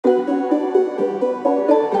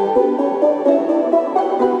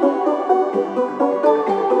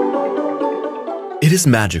is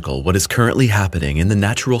magical what is currently happening in the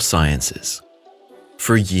natural sciences.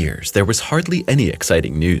 For years, there was hardly any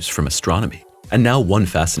exciting news from astronomy, and now one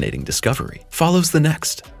fascinating discovery follows the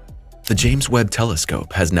next. The James Webb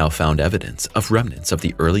telescope has now found evidence of remnants of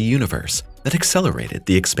the early universe that accelerated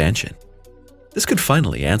the expansion. This could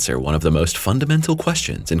finally answer one of the most fundamental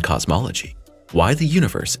questions in cosmology: why the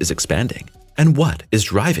universe is expanding, and what is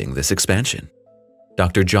driving this expansion.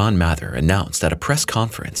 Dr. John Mather announced at a press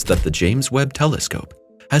conference that the James Webb telescope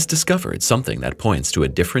has discovered something that points to a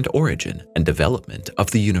different origin and development of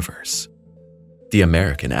the universe. The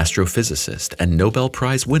American astrophysicist and Nobel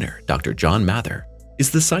Prize winner Dr. John Mather is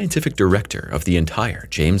the scientific director of the entire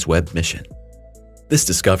James Webb mission. This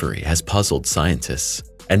discovery has puzzled scientists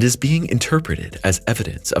and is being interpreted as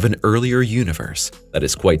evidence of an earlier universe that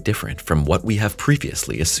is quite different from what we have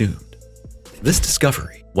previously assumed. This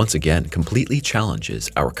discovery once again completely challenges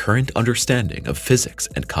our current understanding of physics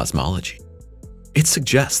and cosmology. It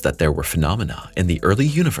suggests that there were phenomena in the early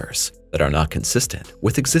universe that are not consistent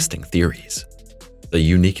with existing theories. The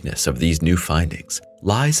uniqueness of these new findings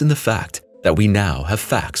lies in the fact that we now have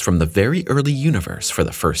facts from the very early universe for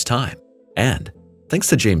the first time, and, thanks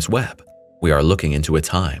to James Webb, we are looking into a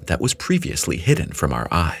time that was previously hidden from our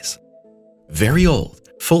eyes. Very old,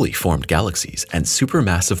 fully formed galaxies and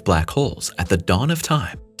supermassive black holes at the dawn of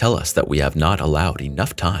time tell us that we have not allowed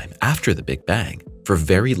enough time after the Big Bang for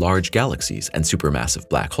very large galaxies and supermassive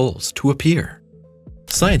black holes to appear.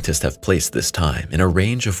 Scientists have placed this time in a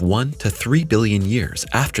range of 1 to 3 billion years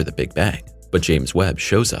after the Big Bang, but James Webb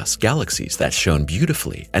shows us galaxies that shone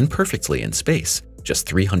beautifully and perfectly in space just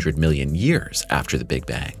 300 million years after the Big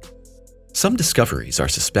Bang. Some discoveries are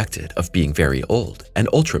suspected of being very old and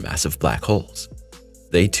ultramassive black holes.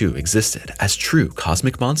 They too existed as true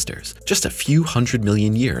cosmic monsters just a few 100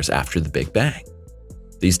 million years after the Big Bang.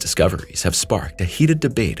 These discoveries have sparked a heated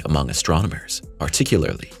debate among astronomers,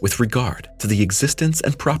 particularly with regard to the existence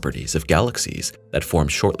and properties of galaxies that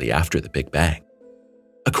formed shortly after the Big Bang.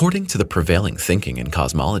 According to the prevailing thinking in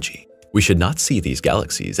cosmology, we should not see these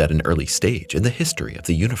galaxies at an early stage in the history of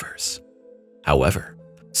the universe. However,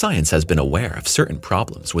 science has been aware of certain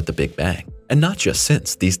problems with the Big Bang, and not just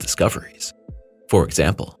since these discoveries. For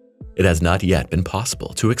example, it has not yet been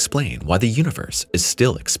possible to explain why the universe is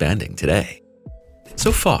still expanding today.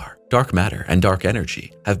 So far, dark matter and dark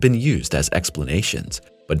energy have been used as explanations,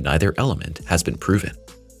 but neither element has been proven.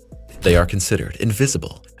 They are considered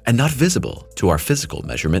invisible and not visible to our physical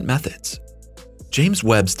measurement methods. James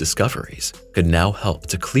Webb's discoveries could now help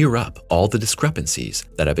to clear up all the discrepancies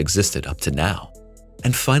that have existed up to now,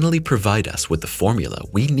 and finally provide us with the formula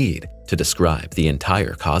we need to describe the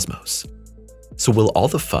entire cosmos. So will all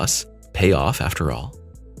the fuss pay off after all?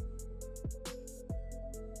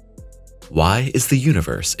 Why is the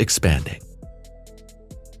universe expanding?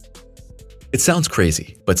 It sounds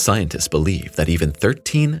crazy, but scientists believe that even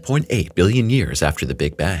 13.8 billion years after the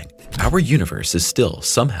Big Bang, our universe is still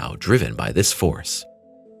somehow driven by this force.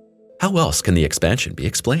 How else can the expansion be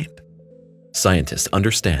explained? Scientists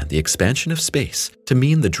understand the expansion of space to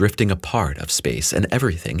mean the drifting apart of space and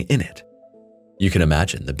everything in it. You can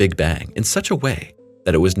imagine the Big Bang in such a way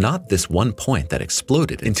that it was not this one point that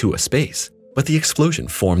exploded into a space, but the explosion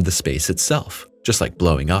formed the space itself, just like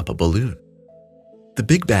blowing up a balloon. The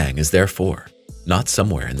Big Bang is therefore not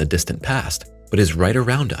somewhere in the distant past, but is right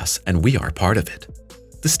around us and we are part of it.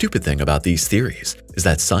 The stupid thing about these theories is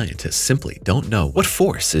that scientists simply don't know what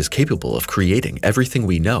force is capable of creating everything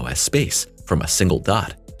we know as space from a single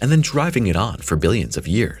dot and then driving it on for billions of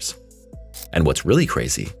years. And what's really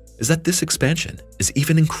crazy is that this expansion is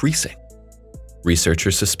even increasing.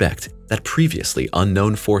 Researchers suspect that previously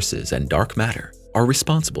unknown forces and dark matter are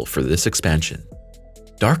responsible for this expansion.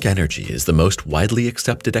 Dark energy is the most widely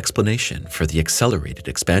accepted explanation for the accelerated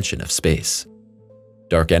expansion of space.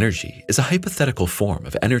 Dark energy is a hypothetical form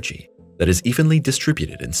of energy that is evenly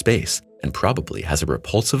distributed in space and probably has a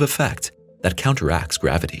repulsive effect that counteracts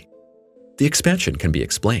gravity. The expansion can be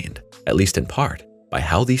explained, at least in part, by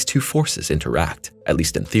how these two forces interact, at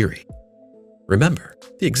least in theory. Remember,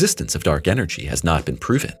 the existence of dark energy has not been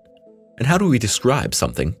proven. And how do we describe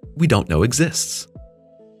something we don't know exists?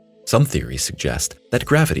 Some theories suggest that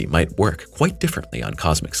gravity might work quite differently on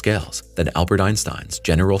cosmic scales than Albert Einstein's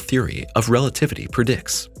general theory of relativity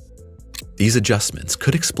predicts. These adjustments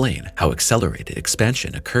could explain how accelerated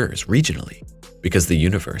expansion occurs regionally, because the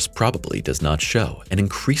universe probably does not show an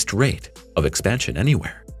increased rate of expansion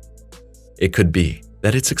anywhere. It could be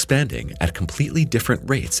that it's expanding at completely different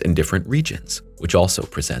rates in different regions, which also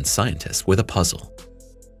presents scientists with a puzzle.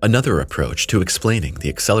 Another approach to explaining the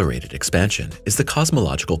accelerated expansion is the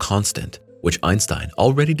cosmological constant, which Einstein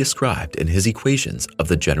already described in his equations of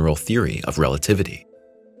the general theory of relativity.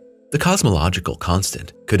 The cosmological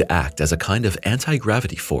constant could act as a kind of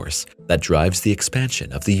anti-gravity force that drives the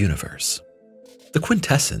expansion of the universe. The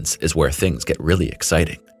quintessence is where things get really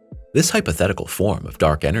exciting. This hypothetical form of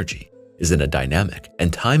dark energy is in a dynamic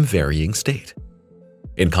and time-varying state.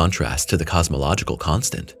 In contrast to the cosmological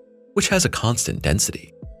constant, which has a constant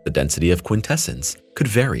density, the density of quintessence could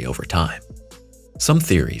vary over time. Some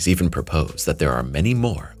theories even propose that there are many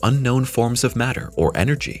more unknown forms of matter or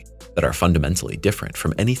energy that are fundamentally different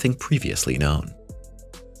from anything previously known.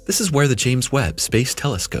 This is where the James Webb Space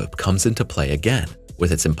Telescope comes into play again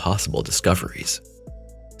with its impossible discoveries.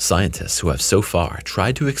 Scientists who have so far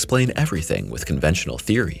tried to explain everything with conventional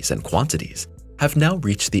theories and quantities have now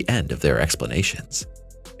reached the end of their explanations.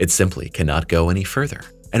 It simply cannot go any further,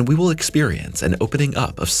 and we will experience an opening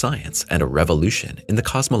up of science and a revolution in the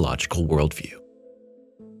cosmological worldview.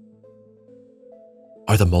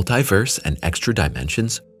 Are the multiverse and extra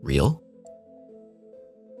dimensions real?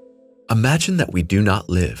 Imagine that we do not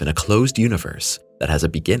live in a closed universe that has a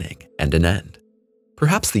beginning and an end.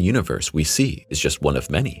 Perhaps the universe we see is just one of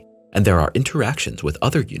many, and there are interactions with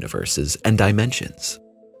other universes and dimensions.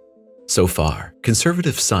 So far,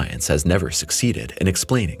 conservative science has never succeeded in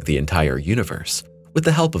explaining the entire universe with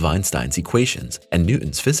the help of Einstein's equations and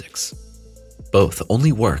Newton's physics. Both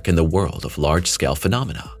only work in the world of large-scale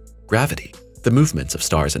phenomena, gravity, the movements of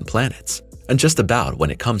stars and planets, and just about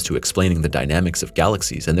when it comes to explaining the dynamics of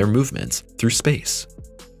galaxies and their movements through space.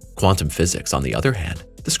 Quantum physics, on the other hand,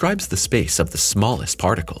 describes the space of the smallest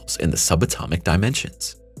particles in the subatomic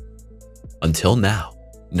dimensions. Until now,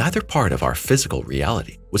 neither part of our physical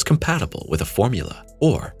reality was compatible with a formula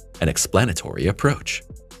or an explanatory approach.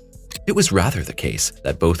 It was rather the case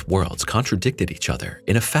that both worlds contradicted each other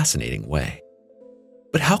in a fascinating way.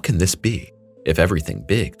 But how can this be if everything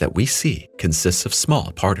big that we see consists of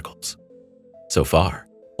small particles? So far,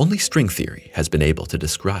 only string theory has been able to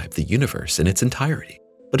describe the universe in its entirety,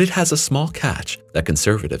 but it has a small catch that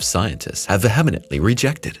conservative scientists have vehemently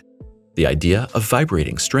rejected. The idea of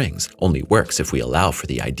vibrating strings only works if we allow for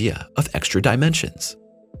the idea of extra dimensions.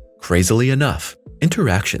 Crazily enough,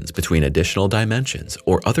 interactions between additional dimensions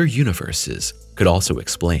or other universes could also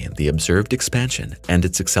explain the observed expansion and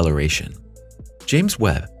its acceleration. James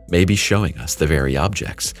Webb may be showing us the very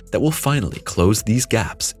objects that will finally close these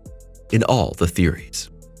gaps in all the theories.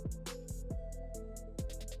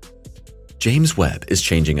 James Webb is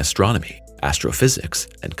changing astronomy, astrophysics,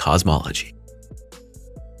 and cosmology.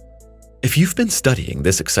 If you've been studying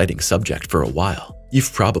this exciting subject for a while,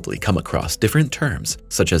 you've probably come across different terms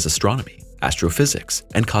such as astronomy, astrophysics,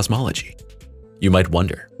 and cosmology. You might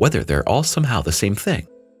wonder whether they're all somehow the same thing,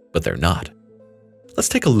 but they're not. Let's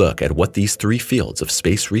take a look at what these three fields of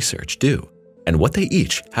space research do and what they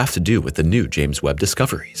each have to do with the new James Webb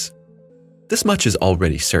discoveries. This much is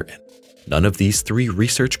already certain. None of these three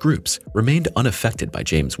research groups remained unaffected by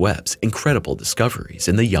James Webb's incredible discoveries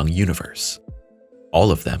in the young universe.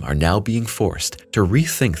 All of them are now being forced to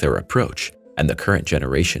rethink their approach, and the current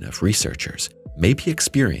generation of researchers may be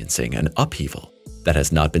experiencing an upheaval that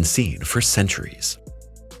has not been seen for centuries.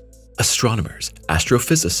 Astronomers,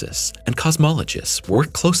 astrophysicists, and cosmologists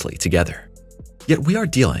work closely together, yet we are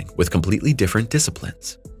dealing with completely different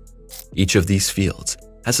disciplines. Each of these fields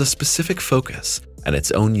has a specific focus and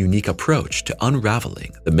its own unique approach to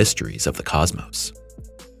unraveling the mysteries of the cosmos.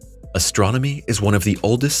 Astronomy is one of the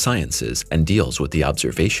oldest sciences and deals with the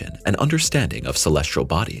observation and understanding of celestial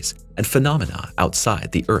bodies and phenomena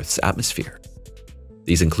outside the Earth's atmosphere.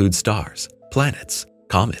 These include stars, planets,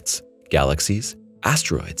 comets, galaxies,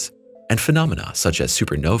 asteroids, and phenomena such as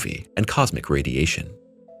supernovae and cosmic radiation.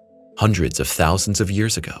 Hundreds of thousands of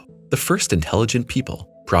years ago, the first intelligent people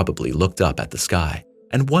probably looked up at the sky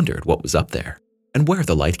and wondered what was up there and where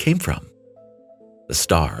the light came from. The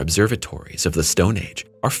star observatories of the Stone Age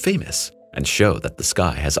are famous and show that the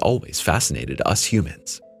sky has always fascinated us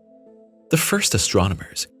humans. The first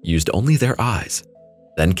astronomers used only their eyes.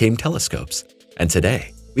 Then came telescopes, and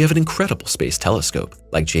today we have an incredible space telescope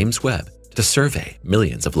like James Webb to survey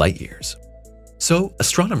millions of light years. So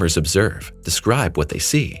astronomers observe, describe what they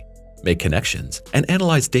see, make connections, and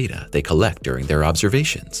analyze data they collect during their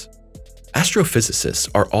observations. Astrophysicists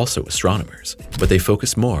are also astronomers, but they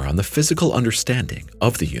focus more on the physical understanding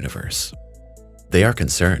of the universe. They are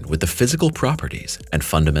concerned with the physical properties and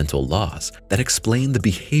fundamental laws that explain the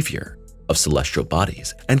behavior of celestial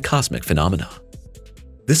bodies and cosmic phenomena.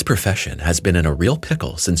 This profession has been in a real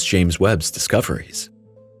pickle since James Webb's discoveries,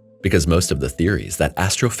 because most of the theories that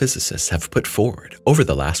astrophysicists have put forward over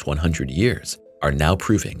the last 100 years are now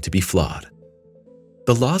proving to be flawed.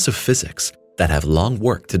 The laws of physics that have long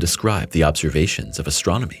worked to describe the observations of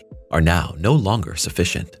astronomy are now no longer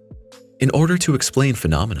sufficient. In order to explain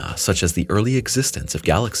phenomena such as the early existence of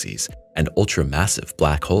galaxies and ultramassive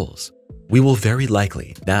black holes, we will very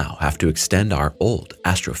likely now have to extend our old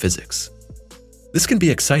astrophysics. This can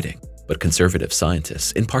be exciting, but conservative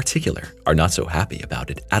scientists in particular are not so happy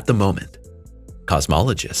about it at the moment.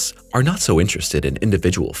 Cosmologists are not so interested in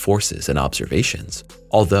individual forces and observations,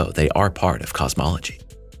 although they are part of cosmology.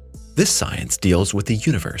 This science deals with the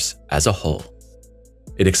universe as a whole.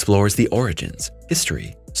 It explores the origins,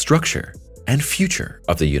 history, structure, and future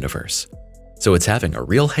of the universe, so it's having a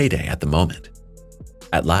real heyday at the moment.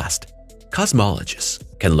 At last, cosmologists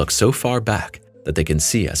can look so far back that they can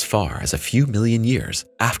see as far as a few million years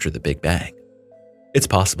after the Big Bang. It's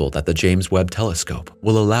possible that the James Webb telescope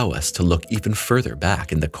will allow us to look even further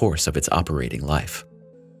back in the course of its operating life.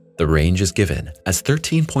 The range is given as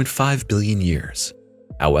 13.5 billion years.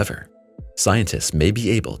 However, scientists may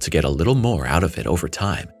be able to get a little more out of it over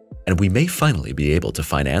time, and we may finally be able to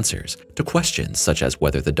find answers to questions such as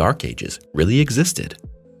whether the Dark Ages really existed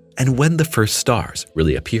and when the first stars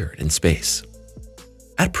really appeared in space.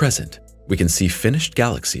 At present, we can see finished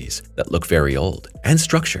galaxies that look very old and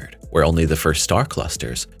structured, where only the first star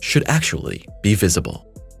clusters should actually be visible.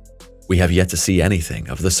 We have yet to see anything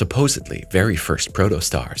of the supposedly very first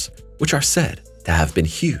protostars, which are said to have been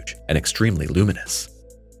huge and extremely luminous.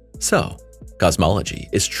 So, cosmology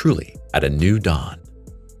is truly at a new dawn.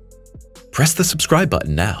 Press the subscribe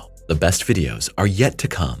button now. The best videos are yet to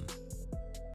come.